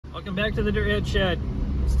Welcome back to the Dirt Shed.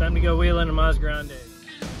 It's time to go wheeling in MazGrande.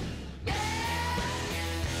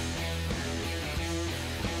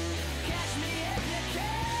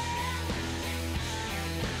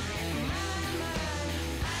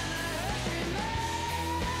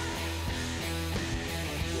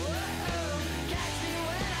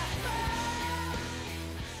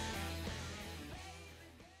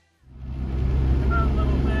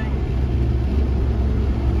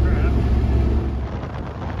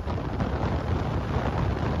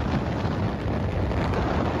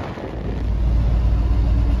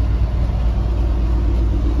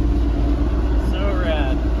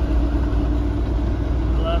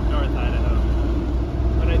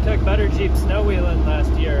 Jeep snow wheeling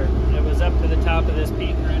last year. It was up to the top of this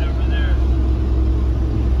peak right over there.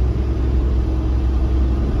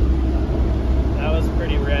 That was a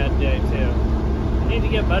pretty rad day too. I need to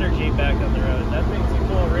get Butter Jeep back on the road. That thing's a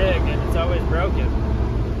cool rig and it's always broken.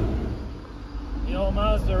 The old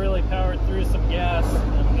Mazda really powered through some gas.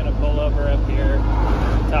 I'm gonna pull over up here,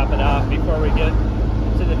 top it off before we get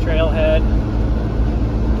to the trailhead.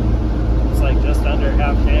 It's like just under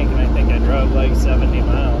half tank and I think I drove like 70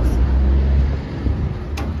 miles.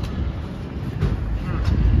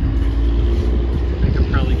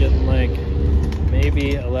 Getting like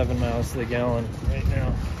maybe 11 miles to the gallon right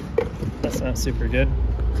now. That's not super good.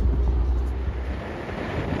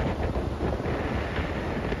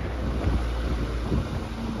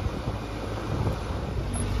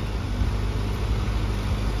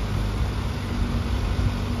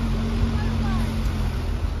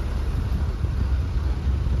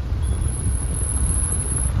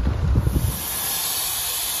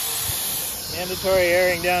 Mandatory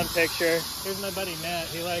airing down picture. Here's my buddy Matt.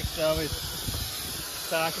 He likes to always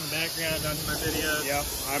talk in the background on my videos. Yep,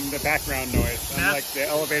 I'm the background noise. I'm like the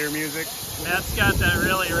elevator music. Matt's got that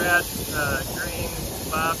really rad green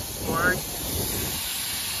buff Ford,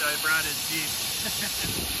 so I brought his Jeep.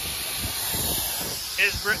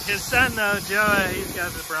 his son though, Joe, he's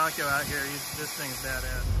got the Bronco out here. This thing's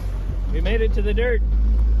badass. We made it to the dirt.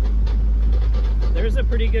 There's a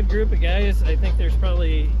pretty good group of guys. I think there's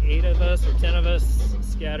probably 8 of us or 10 of us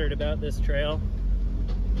scattered about this trail.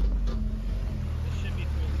 This should be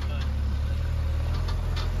pretty fun.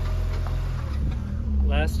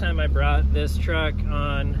 Last time I brought this truck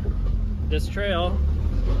on this trail,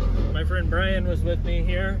 my friend Brian was with me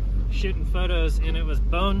here shooting photos and it was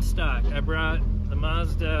bone stock. I brought the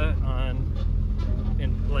Mazda on,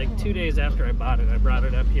 and like 2 days after I bought it, I brought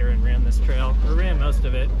it up here and ran this trail. Or ran most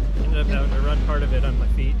of it. Ended up having to run part of it on my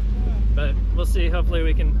feet. But we'll see. Hopefully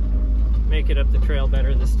we can make it up the trail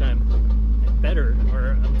better this time. Better,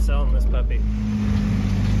 or I'm selling this puppy.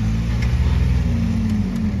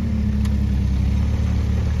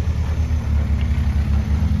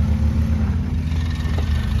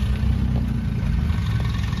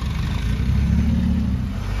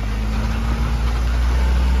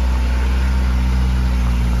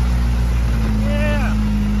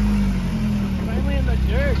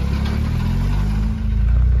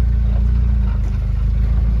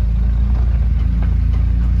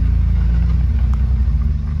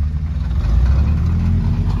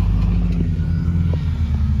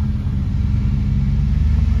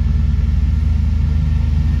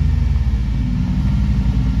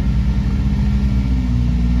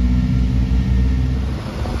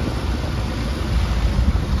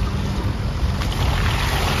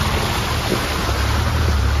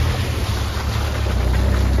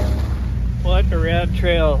 A rad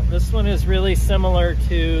trail. This one is really similar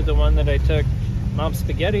to the one that I took Mom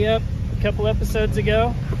Spaghetti up a couple episodes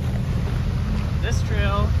ago. This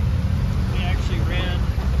trail,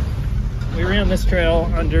 we ran this trail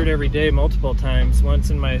on dirt every day multiple times. Once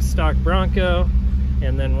in my stock Bronco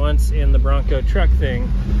and then once in the Bronco truck thing.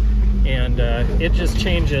 And it just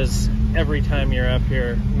changes every time you're up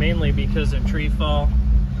here, mainly because of tree fall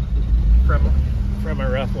from a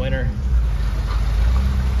rough winter.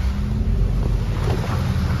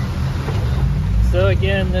 So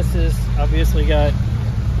again, this is obviously got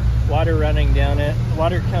water running down it.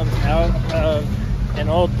 Water comes out of an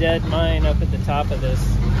old dead mine up at the top of this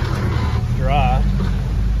draw.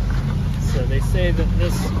 So they say that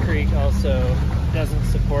this creek also doesn't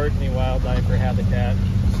support any wildlife or habitat.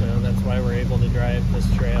 So that's why we're able to drive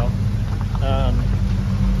this trail.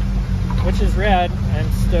 Which is rad.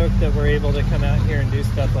 I'm stoked that we're able to come out here and do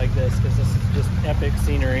stuff like this because this is just epic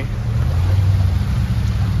scenery.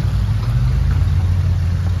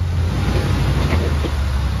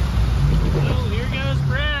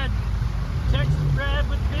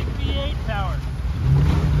 Power.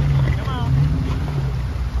 Come on.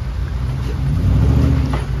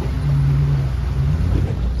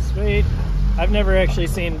 I've never actually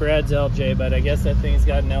seen Brad's LJ, but I guess that thing's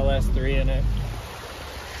got an LS3 in it.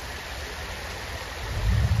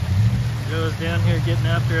 Joe's down here getting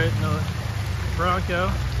after it in the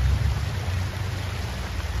Bronco.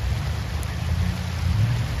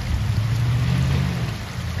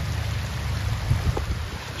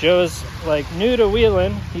 Joe's like new to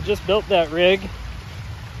wheeling. He just built that rig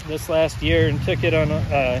this last year and took it on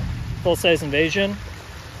a full-size Invasion.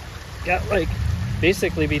 Got like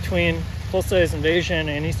basically between full-size Invasion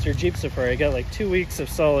and Easter Jeep Safari, got like 2 weeks of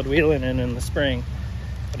solid wheeling in the spring.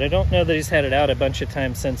 But I don't know that he's had it out a bunch of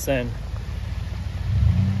times since then.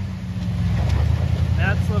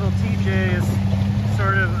 Matt's little TJ is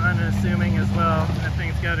sort of unassuming as well. That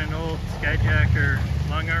thing's got an old Skyjack or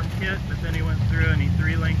long arm kit, but then he went through and he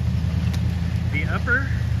 3-linked the upper,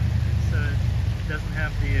 so it doesn't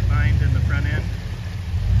have the bind in the front end.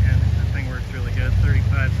 And that thing works really good.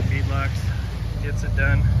 35 speed locks, gets it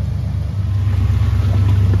done.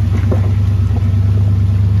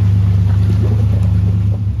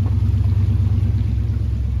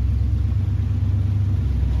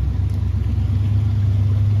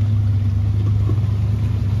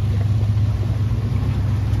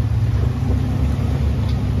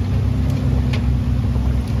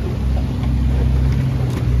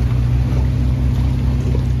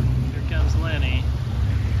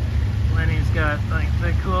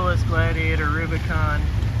 Gladiator Rubicon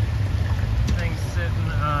things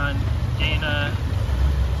sitting on Dana.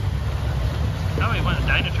 Oh, we went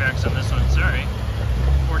Dynatracs on this one, sorry.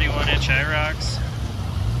 41-inch IROCs,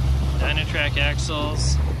 Dynatrac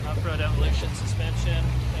axles, off-road Evolution suspension.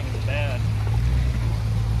 Thing is bad.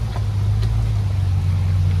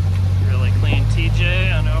 Really clean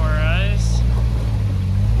TJ on ORIs.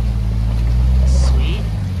 Sweet.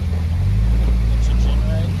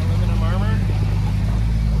 Aluminum armor.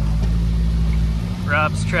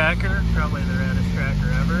 Rob's tracker, probably the raddest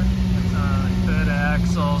tracker ever. It's on Toyota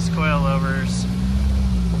axles, coilovers.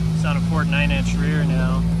 It's on a Ford 9-inch rear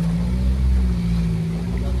now.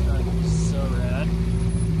 That truck is so rad.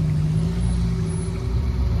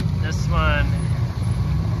 This one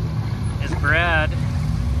is Brad.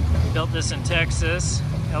 He built this in Texas.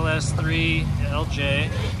 LS3 LJ,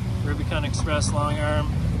 Rubicon Express long arm,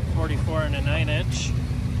 44 and a 9-inch.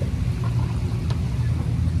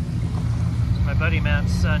 My buddy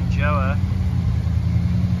Matt's son Joa.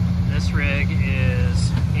 This rig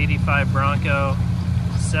is 85 Bronco,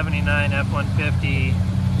 79 F-150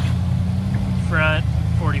 front,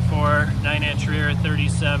 44, 9-inch rear,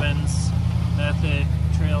 37s, method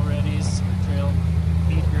trail readies, trail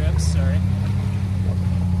feed grips, sorry.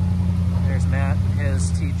 There's Matt,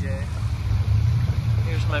 his TJ.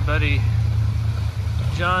 Here's my buddy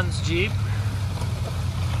John's Jeep.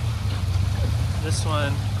 This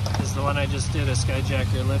one is the one I just did a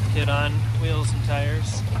Skyjacker lift kit on, wheels and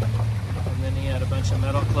tires. And then he had a bunch of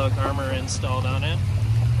metal cloak armor installed on it.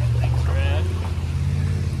 That thing's rad.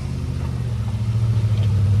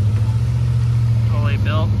 Fully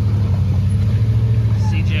built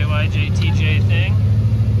CJYJ TJ thing.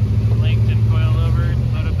 Linked and coiled over,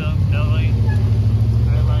 motor belt belly,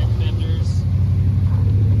 highline fenders.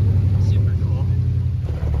 Super cool.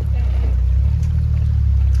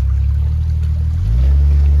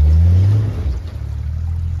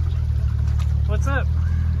 What's up?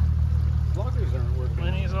 Blockers aren't working.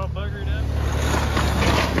 Lenny's all buggered up.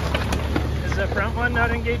 Is the front one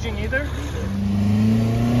not engaging either?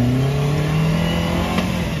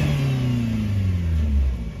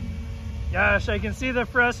 Gosh, I can see the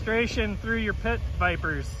frustration through your pit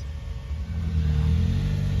vipers.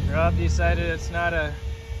 Rob decided it's not a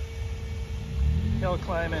hill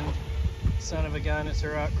climbing son of a gun, it's a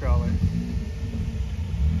rock crawler.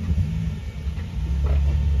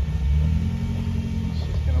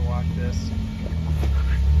 Walk this.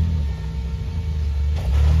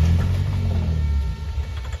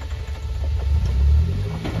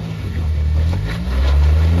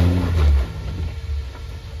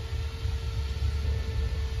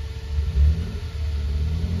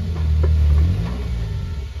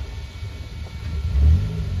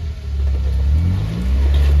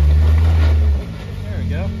 There we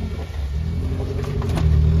go.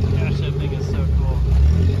 Gosh, that thing is so cool.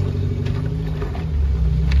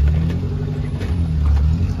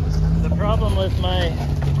 The problem with my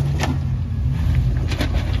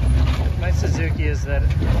Suzuki is that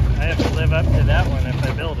I have to live up to that one if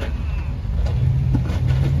I build it.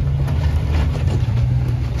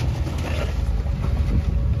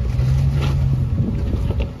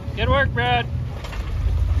 Good work, Brad.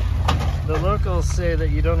 The locals say that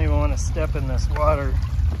you don't even want to step in this water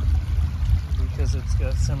because it's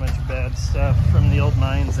got so much bad stuff from the old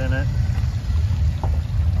mines in it.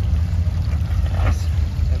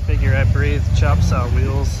 figure I breathe chop saw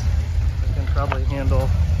wheels. I can probably handle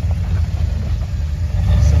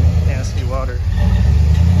some nasty water.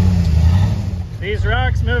 These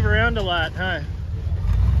rocks move around a lot, huh?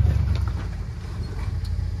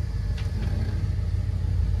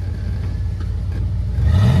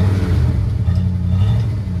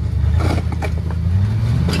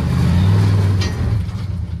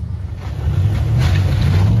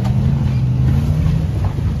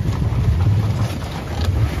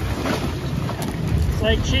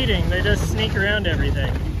 It's like cheating, they just sneak around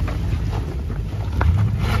everything.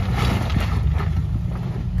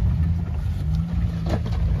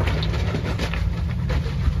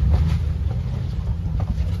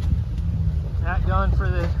 Not going for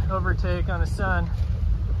the overtake on the sun.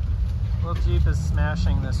 Little Jeep is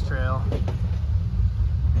smashing this trail.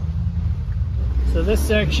 So this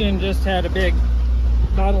section just had a big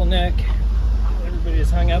bottleneck. Everybody's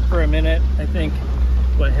hung up for a minute. I think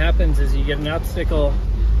what happens is you get an obstacle,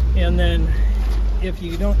 and then if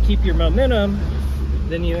you don't keep your momentum,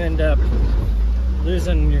 then you end up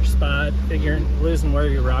losing your spot, losing where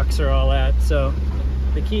your rocks are all at. So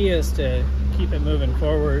the key is to keep it moving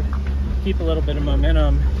forward, keep a little bit of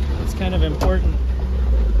momentum. It's kind of important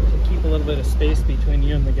to keep a little bit of space between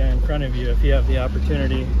you and the guy in front of you if you have the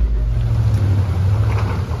opportunity.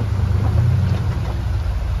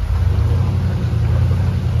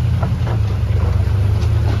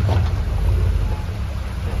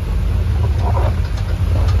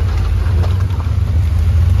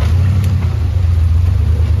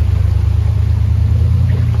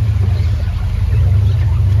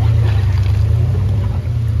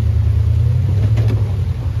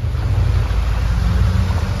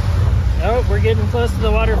 We're getting close to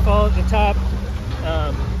the waterfall at the top.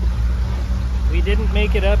 We didn't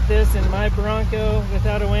make it up this in my Bronco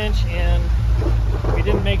without a winch, and we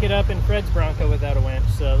didn't make it up in Fred's Bronco without a winch.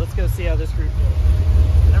 So let's go see how this group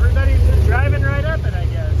goes. Everybody's just driving right up it, I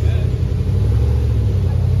guess. Good.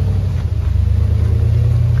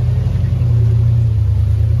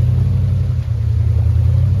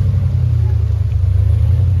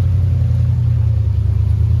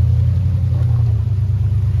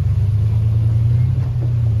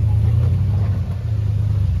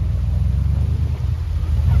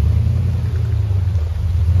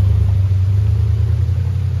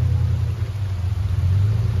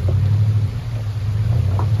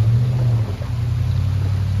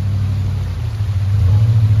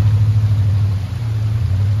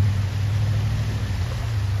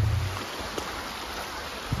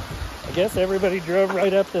 I guess everybody drove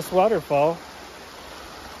right up this waterfall.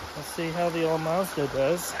 Let's see how the old Mazda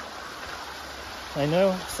does. I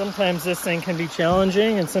know sometimes this thing can be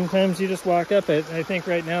challenging and sometimes you just walk up it. I think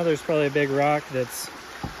right now there's probably a big rock that's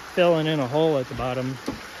filling in a hole at the bottom.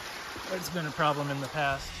 It's been a problem in the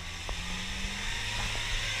past.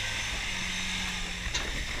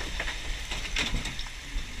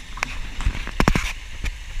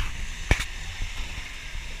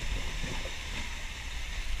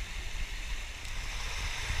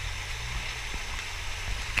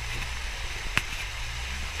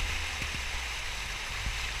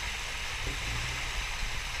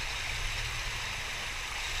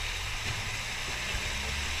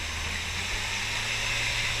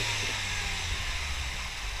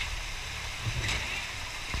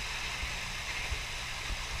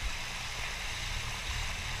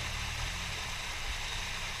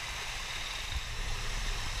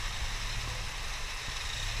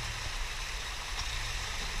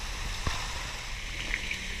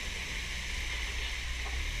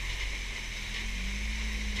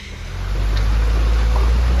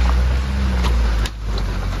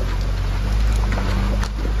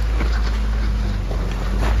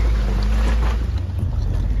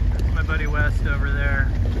 Over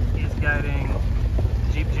there, he's guiding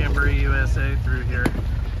Jeep Jamboree USA through here.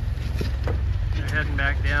 They're heading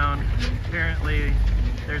back down. Apparently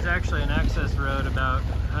there's actually an access road about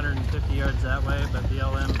 150 yards that way, but the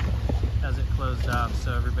LM has it closed off,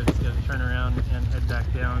 so everybody's got to turn around and head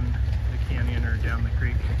back down the canyon or down the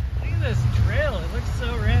creek. Look at this trail, it looks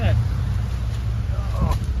so rad.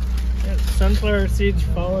 Oh, got sunflower seeds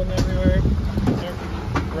falling everywhere.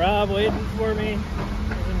 There's Rob waiting for me.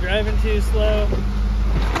 Driving too slow.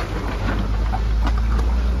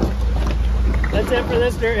 That's it for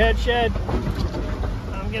this dirt head shed.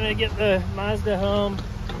 I'm gonna get the Mazda home,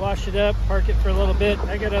 wash it up, park it for a little bit.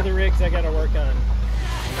 I got other rigs I gotta work on.